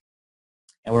click.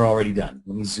 And we're already done.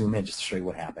 Let me zoom in just to show you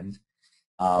what happened.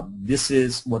 This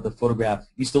is what the photograph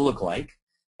used to look like.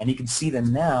 And you can see that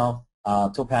now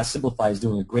Topaz Simplify is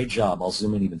doing a great job. I'll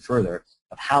zoom in even further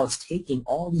of how it's taking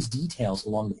all these details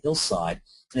along the hillside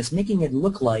and it's making it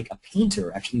look like a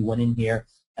painter actually went in here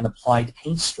and applied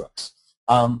paint strokes.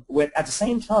 At the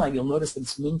same time, you'll notice that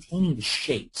it's maintaining the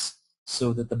shapes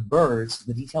so that the birds,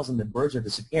 the details in the birds are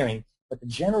disappearing, but the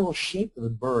general shape of the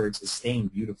birds is staying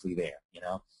beautifully there,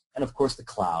 And of course the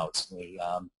clouds. We,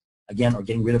 again, are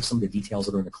getting rid of some of the details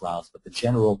that are in the clouds, but the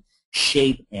general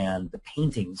shape and the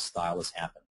painting style has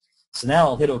happened. So now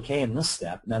I'll hit OK in this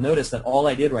step. Now notice that all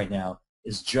I did right now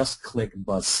is just click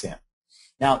Buzz Sim.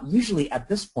 Now, usually at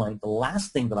this point, the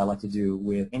last thing that I like to do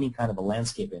with any kind of a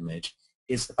landscape image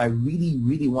is if I really,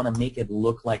 really want to make it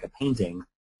look like a painting,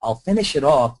 I'll finish it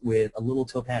off with a little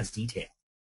Topaz detail.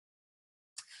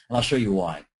 And I'll show you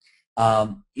why.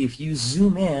 If you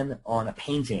zoom in on a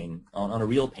painting, on a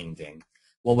real painting,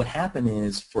 what would happen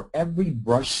is for every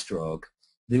brush stroke,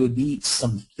 there would be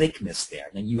some thickness there.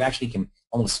 And you actually can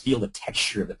almost feel the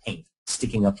texture of the paint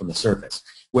sticking up from the surface.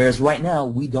 Whereas right now,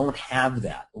 we don't have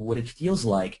that. What it feels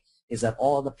like is that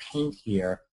all the paint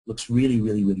here looks really,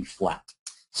 really, really flat.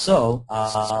 So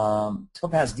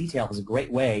Topaz Detail is a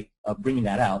great way of bringing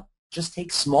that out. Just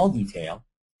take small detail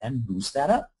and boost that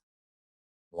up.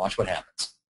 Watch what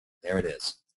happens. There it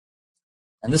is.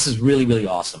 And this is really, really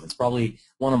awesome. It's probably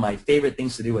one of my favorite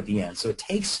things to do at the end. So it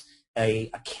takes a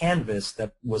canvas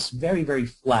that was very, very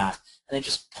flat, and it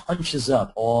just punches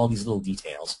up all these little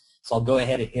details. So I'll go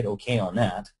ahead and hit OK on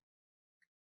that.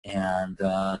 And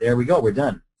there we go. We're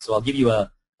done. So I'll give you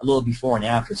a little before and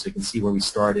after so you can see where we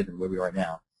started and where we are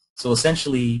now. So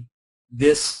essentially,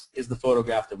 this is the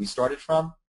photograph that we started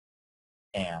from,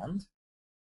 and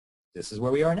this is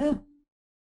where we are now.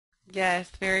 Yes,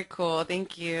 very cool.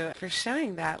 Thank you for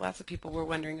showing that. Lots of people were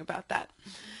wondering about that.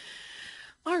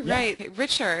 All right. Yeah.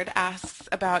 Richard asks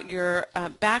about your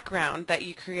background that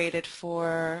you created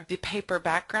for the paper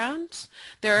background.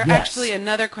 There are actually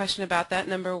another question about that.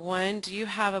 Number one, do you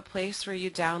have a place where you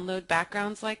download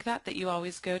backgrounds like that you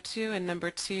always go to? And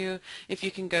number two, if you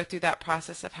can go through that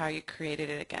process of how you created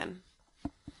it again.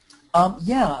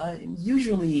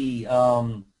 Usually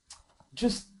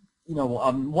just,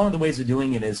 one of the ways of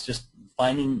doing it is just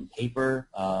finding paper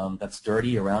that's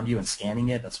dirty around you and scanning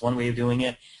it. That's one way of doing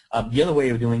it. The other way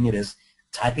of doing it is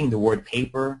typing the word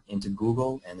paper into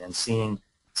Google and then seeing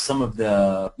some of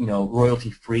the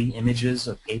royalty-free images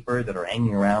of paper that are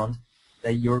hanging around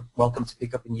that you're welcome to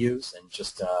pick up and use, and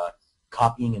just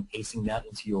copying and pasting that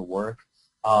into your work.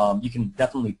 You can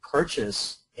definitely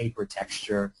purchase paper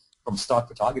texture from stock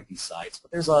photography sites,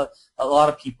 but there's a lot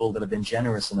of people that have been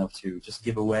generous enough to just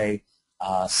give away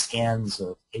scans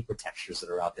of paper textures that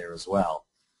are out there as well.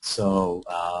 So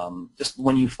just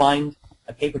when you find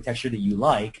a paper texture that you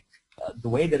like, the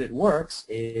way that it works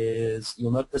is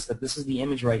you'll notice that this is the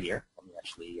image right here. Let me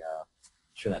actually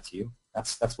show that to you.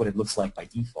 That's what it looks like by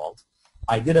default.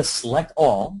 I did a select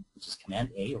all, which is Command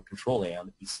A or Control A on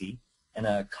the PC, and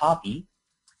a copy.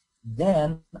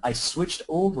 Then I switched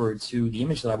over to the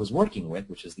image that I was working with,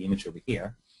 which is the image over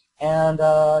here, and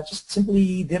just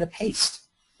simply did a paste.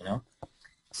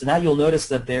 So now you'll notice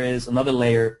that there is another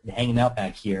layer hanging out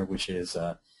back here, which is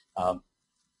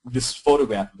this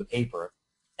photograph of the paper.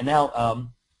 And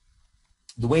now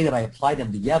the way that I applied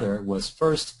them together was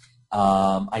first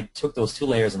I took those two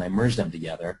layers and I merged them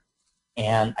together.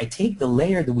 And I take the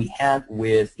layer that we had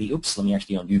with the, oops, let me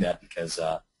actually undo that because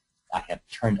I had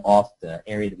turned off the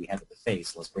area that we had with the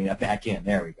face. Let's bring that back in.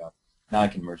 There we go. Now I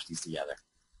can merge these together.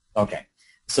 Okay.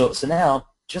 So now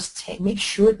just make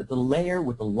sure that the layer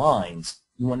with the lines,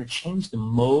 you want to change the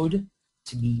mode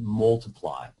to be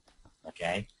multiply.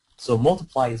 Okay. So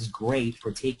multiply is great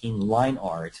for taking line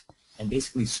art and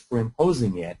basically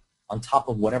superimposing it on top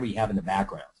of whatever you have in the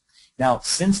background. Now,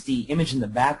 since the image in the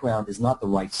background is not the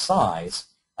right size,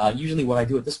 usually what I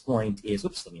do at this point is,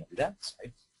 oops, let me undo that,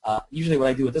 sorry. Usually what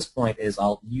I do at this point is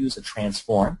I'll use a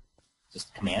transform,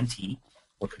 just Command-T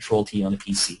or Control-T on the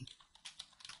PC.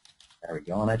 There we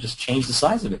go, and I just change the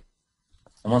size of it.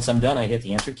 And once I'm done, I hit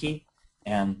the Enter key,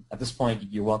 and at this point,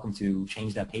 you're welcome to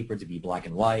change that paper to be black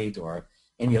and white or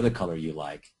any other color you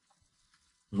like.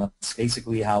 And that's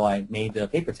basically how I made the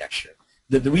paper texture.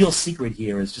 The real secret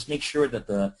here is just make sure that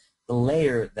the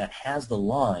layer that has the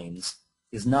lines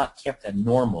is not kept at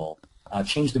normal.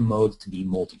 Change the mode to be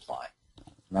multiply.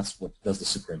 And that's what does the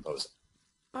superimposing.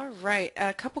 All right,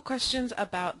 a couple questions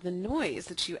about the noise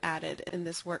that you added in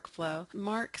this workflow.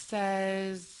 Mark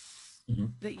says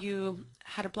that you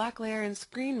had a black layer in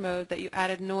screen mode, that you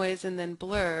added noise and then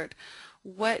blurred.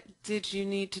 What did you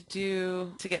need to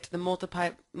do to get to the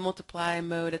multiply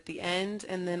mode at the end?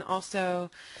 And then also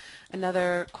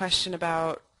another question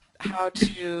about how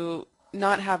to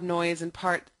not have noise in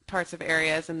parts of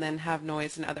areas and then have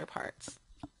noise in other parts.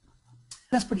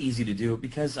 That's pretty easy to do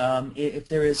because if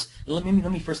there is, let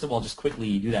me first of all just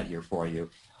quickly do that here for you.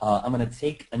 I'm going to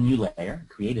take a new layer,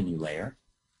 create a new layer,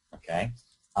 okay?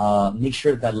 Make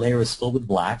sure that layer is filled with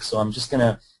black, so I'm just going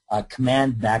to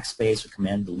Command Backspace or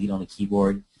Command Delete on the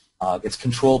keyboard. It's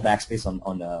Control Backspace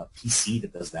on the PC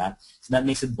that does that. So that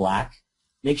makes it black.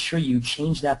 Make sure you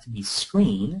change that to be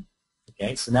screen,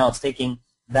 okay? So now it's taking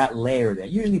that layer there.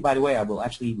 Usually, by the way, I will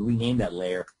actually rename that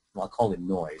layer. Well, I'll call it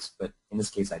noise, but in this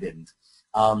case I didn't.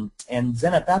 And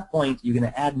then at that point, you're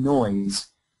going to add noise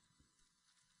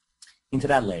into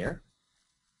that layer.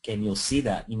 Okay, and you'll see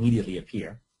that immediately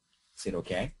appear. Hit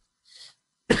OK.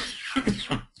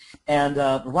 And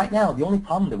right now, the only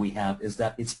problem that we have is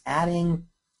that it's adding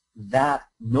that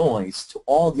noise to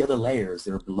all the other layers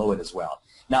that are below it as well.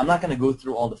 Now, I'm not going to go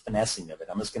through all the finessing of it.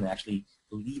 I'm just going to actually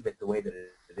leave it the way that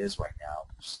it is right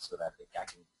now so that I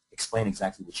can explain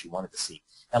exactly what you wanted to see.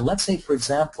 Now, let's say, for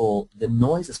example, the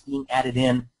noise that's being added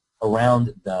in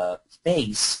around the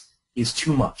face is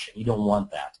too much, and you don't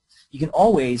want that. You can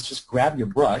always just grab your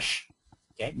brush,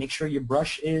 okay, make sure your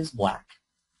brush is black,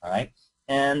 all right,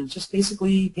 and just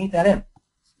basically paint that in.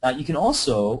 Now, you can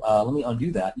also, let me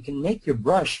undo that, you can make your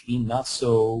brush be not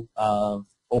so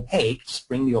opaque. Just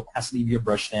bring the opacity of your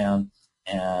brush down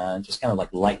and just kind of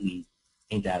like lightly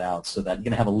paint that out so that you're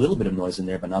going to have a little bit of noise in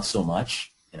there, but not so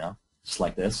much, you know, just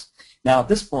like this. Now, at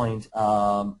this point,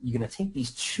 you're going to take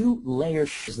these two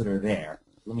layers that are there.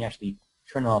 Let me actually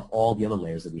turn off all the other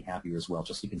layers that we have here as well,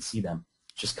 just so you can see them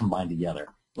just combined together.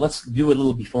 Let's do a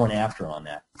little before and after on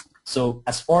that. So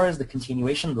as far as the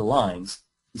continuation of the lines,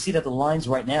 you see that the lines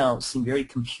right now seem very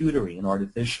computery and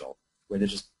artificial, where they're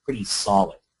just pretty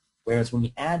solid. Whereas when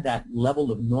you add that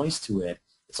level of noise to it,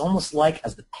 it's almost like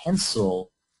as the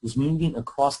pencil was moving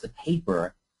across the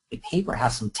paper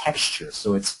has some texture,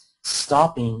 so it's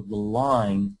stopping the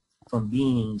line from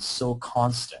being so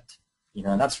constant. You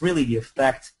know, and that's really the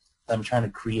effect that I'm trying to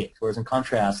create. Whereas in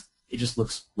contrast, it just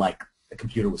looks like a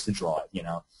computer was to draw it, you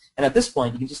know. And at this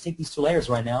point, you can just take these two layers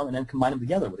right now and then combine them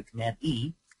together with a Command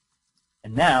E.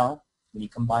 And now, when you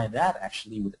combine that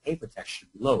actually with the paper texture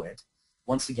below it,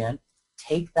 once again,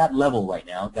 take that level right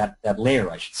now, that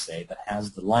layer, I should say, that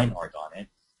has the line art on it,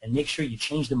 and make sure you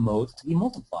change the mode to be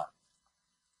multiply.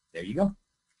 There you go.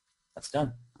 That's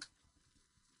done.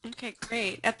 Okay,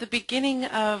 great. At the beginning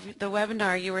of the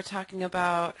webinar, you were talking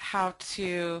about how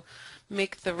to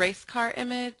make the race car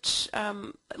image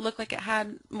look like it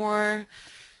had more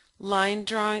line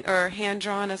drawing or hand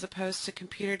drawn as opposed to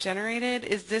computer generated.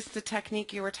 Is this the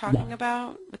technique you were talking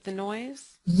about with the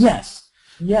noise? Yes.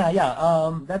 Yeah.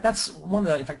 That's one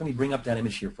of the, in fact, let me bring up that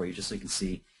image here for you just so you can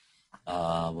see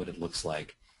what it looks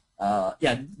like.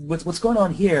 Yeah, what's going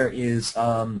on here is,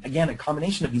 again, a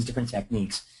combination of these different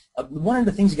techniques. One of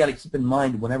the things you got to keep in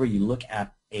mind whenever you look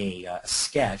at a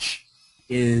sketch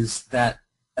is that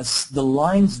the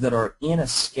lines that are in a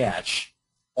sketch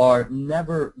are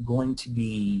never going to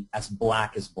be as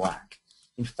black as black.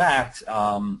 In fact,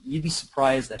 you'd be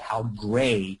surprised at how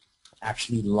gray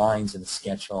actually lines in a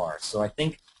sketch are. So I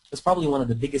think that's probably one of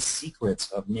the biggest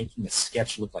secrets of making a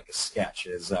sketch look like a sketch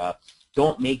is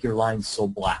don't make your lines so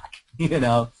black. You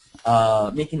know,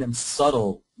 making them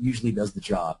subtle usually does the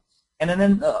job. And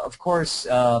then of course,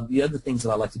 the other things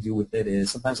that I like to do with it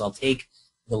is sometimes I'll take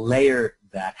the layer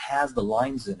that has the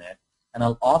lines in it and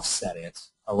I'll offset it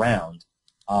around.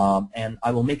 And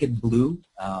I will make it blue,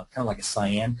 kind of like a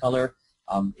cyan color.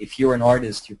 If you're an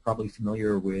artist, you're probably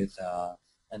familiar with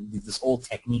and this old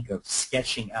technique of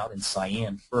sketching out in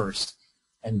cyan first,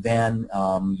 and then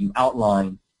you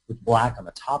outline with black on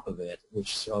the top of it,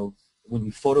 which so when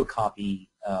you photocopy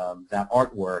that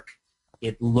artwork,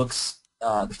 it looks,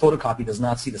 the photocopy does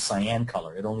not see the cyan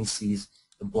color. It only sees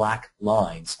the black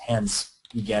lines. Hence,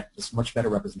 you get this much better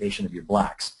representation of your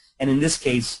blacks. And in this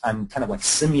case, I'm kind of like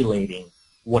simulating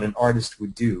what an artist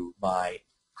would do by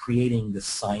creating the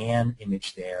cyan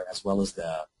image there as well as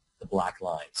the black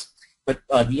lines. But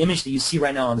the image that you see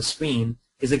right now on the screen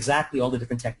is exactly all the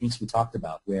different techniques we talked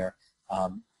about, where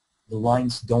the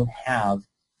lines don't have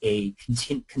a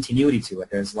continuity to it.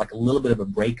 There's like a little bit of a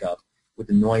breakup with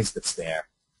the noise that's there.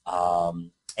 Also,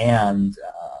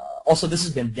 this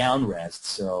has been down-resed,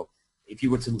 so if you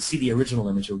were to see the original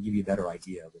image, it will give you a better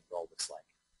idea of what it all looks like.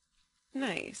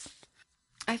 Nice.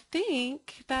 I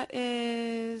think that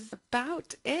is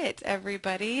about it,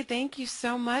 everybody. Thank you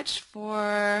so much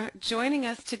for joining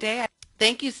us today.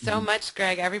 Thank you so much,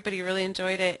 Greg. Everybody really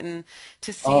enjoyed it, and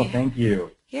to Oh, see, thank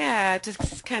you. yeah, to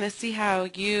kind of see how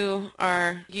you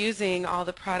are using all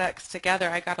the products together.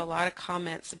 I got a lot of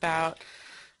comments about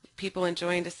people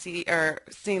enjoying to see or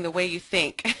seeing the way you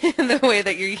think and the way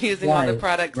that you're using all the Right,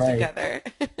 products right. together.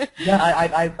 Yeah,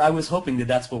 I was hoping that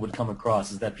that's what would come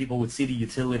across, is that people would see the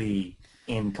utility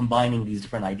in combining these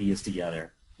different ideas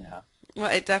together. Yeah.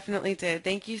 Well, it definitely did.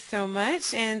 Thank you so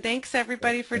much. And thanks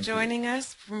everybody for Thank you. joining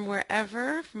us from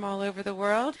wherever, from all over the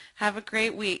world. Have a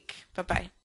great week. Bye-bye.